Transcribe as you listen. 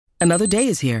Another day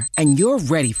is here, and you're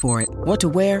ready for it. What to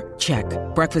wear? Check.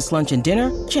 Breakfast, lunch, and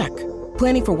dinner? Check.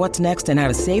 Planning for what's next and how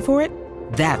to save for it?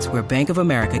 That's where Bank of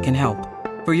America can help.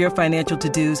 For your financial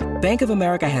to-dos, Bank of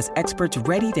America has experts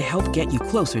ready to help get you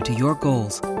closer to your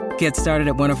goals. Get started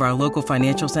at one of our local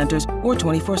financial centers or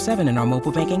 24/7 in our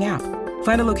mobile banking app.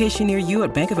 Find a location near you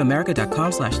at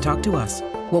bankofamerica.com/talktous.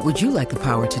 What would you like the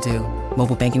power to do?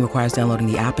 Mobile banking requires downloading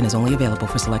the app and is only available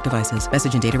for select devices.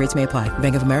 Message and data rates may apply.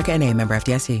 Bank of America N.A., member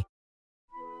FDIC.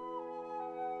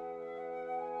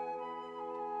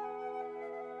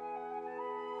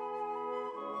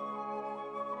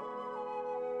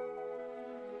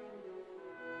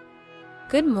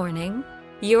 Good morning.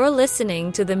 You're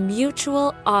listening to the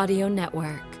Mutual Audio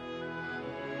Network.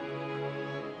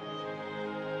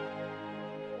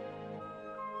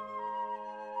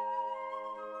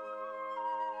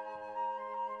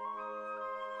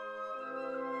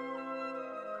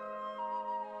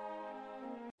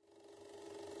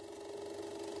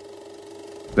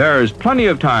 There's plenty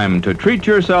of time to treat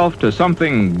yourself to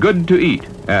something good to eat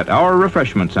at our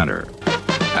refreshment center.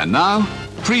 And now,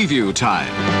 preview time.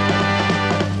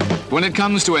 When it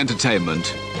comes to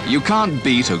entertainment, you can't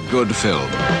beat a good film.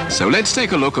 So let's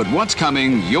take a look at what's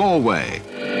coming your way.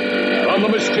 From the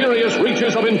mysterious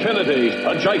reaches of infinity,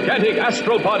 a gigantic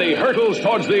astral body hurtles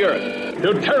towards the Earth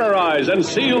to terrorize and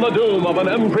seal the doom of an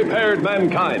unprepared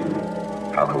mankind.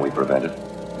 How can we prevent it?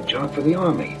 A job for the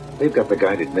Army. They've got the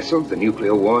guided missiles, the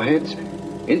nuclear warheads.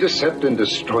 Intercept and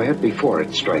destroy it before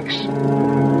it strikes.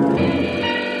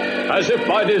 As if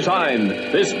by design,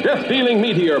 this death-dealing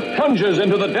meteor plunges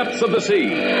into the depths of the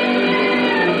sea.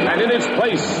 And in its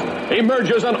place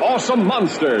emerges an awesome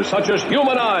monster such as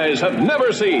human eyes have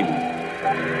never seen.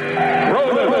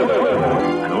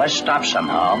 Unless stopped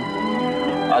somehow,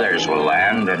 others will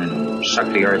land and suck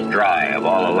the Earth dry of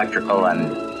all electrical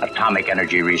and atomic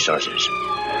energy resources.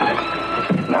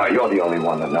 Now you're the only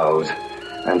one that knows,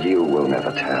 and you will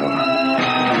never tell.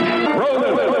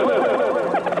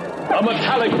 A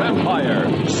metallic vampire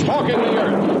stalking the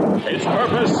Earth. Its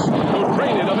purpose, to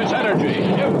drain it of its energy,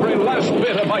 every last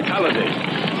bit of vitality.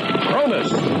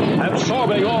 Cronus,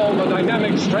 absorbing all the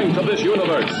dynamic strength of this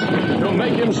universe, to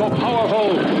make him so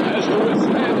powerful as to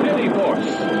withstand any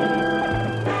force.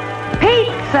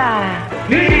 Pizza!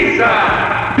 Pizza!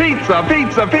 Pizza,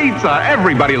 pizza, pizza!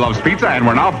 Everybody loves pizza, and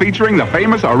we're now featuring the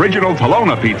famous original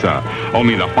Tolona pizza.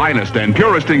 Only the finest and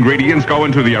purest ingredients go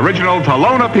into the original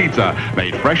Tolona pizza,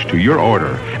 made fresh to your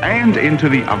order. And into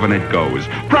the oven it goes.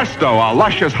 Presto, a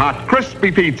luscious, hot,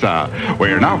 crispy pizza.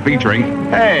 We're now featuring...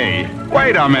 Hey,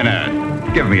 wait a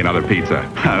minute. Give me another pizza.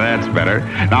 That's better.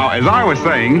 Now, as I was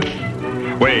saying...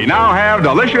 We now have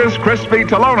delicious, crispy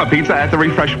Tolona pizza at the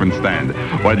refreshment stand.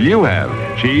 What do you have?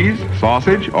 Cheese,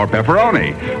 sausage, or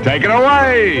pepperoni? Take it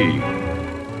away!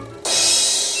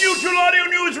 Mutual Audio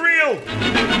Newsreel!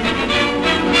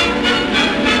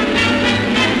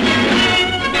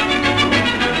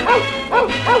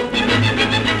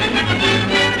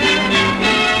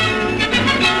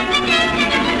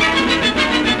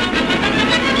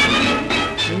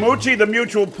 Moochie the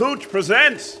Mutual Pooch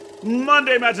presents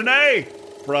Monday Matinee.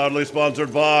 Proudly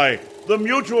sponsored by the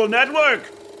Mutual Network.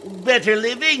 Better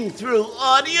living through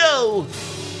audio.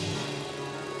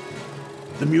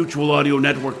 The Mutual Audio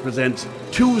Network presents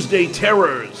Tuesday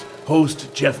Terrors.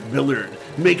 Host Jeff Billard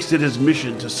makes it his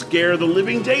mission to scare the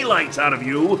living daylights out of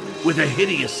you with a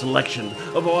hideous selection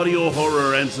of audio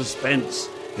horror and suspense.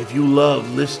 If you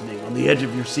love listening on the edge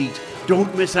of your seat,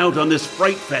 don't miss out on this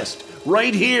fright fest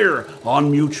right here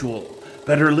on Mutual.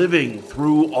 Better living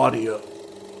through audio.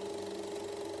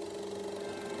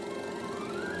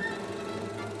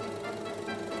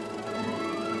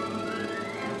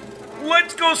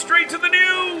 Let's go straight to the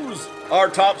news! Our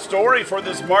top story for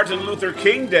this Martin Luther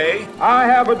King Day. I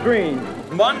have a dream.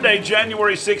 Monday,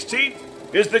 January 16th,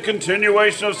 is the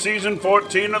continuation of Season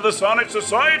 14 of the Sonic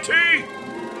Society.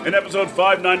 In episode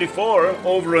 594,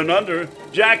 Over and Under,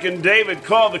 Jack and David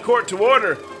call the court to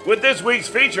order with this week's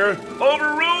feature,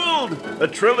 Overruled, a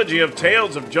trilogy of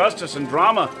tales of justice and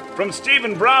drama from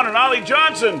Stephen Brown and Ollie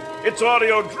Johnson. It's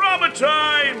audio drama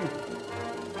time!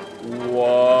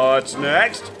 What's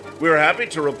next? We're happy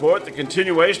to report the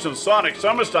continuation of Sonic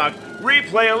Summerstock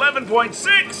Replay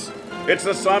 11.6. It's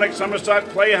the Sonic Summerstock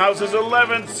Playhouse's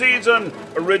 11th season,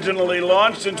 originally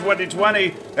launched in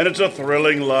 2020, and it's a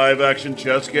thrilling live-action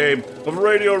chess game of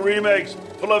radio remakes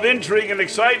full of intrigue and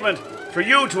excitement for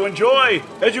you to enjoy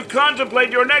as you contemplate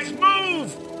your next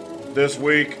move. This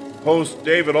week, host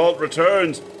David Alt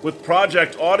returns with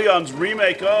Project Audion's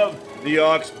remake of The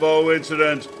Oxbow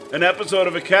Incident, an episode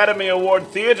of Academy Award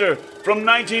theater from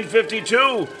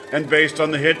 1952 and based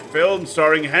on the hit film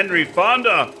starring Henry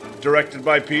Fonda, directed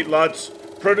by Pete Lutz,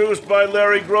 produced by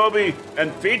Larry Grobe,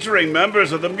 and featuring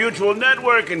members of the Mutual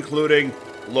Network, including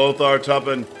Lothar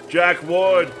Tuppen, Jack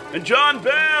Ward, and John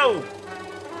Bell.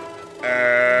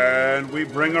 And we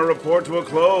bring our report to a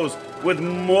close with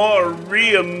more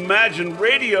Reimagined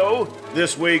Radio.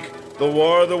 This week, The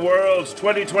War of the Worlds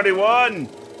 2021.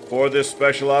 For this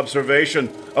special observation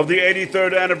of the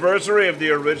 83rd anniversary of the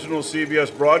original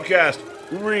CBS broadcast,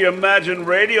 Reimagined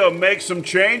Radio makes some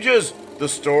changes. The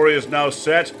story is now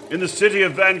set in the city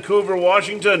of Vancouver,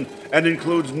 Washington, and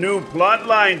includes new plot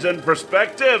lines and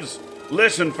perspectives.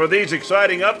 Listen for these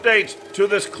exciting updates to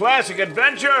this classic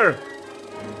adventure.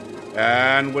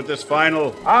 And with this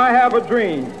final, I have a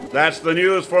dream. That's the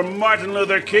news for Martin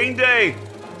Luther King Day,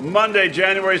 Monday,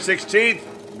 January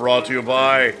 16th, brought to you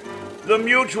by the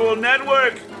Mutual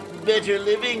Network. Better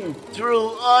living through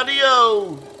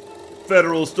audio.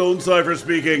 Federal Stone Cipher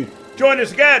speaking. Join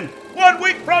us again 1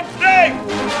 week from today.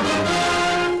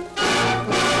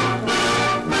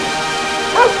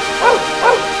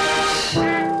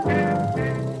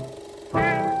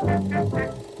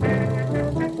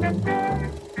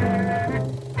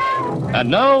 And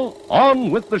now,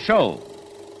 on with the show.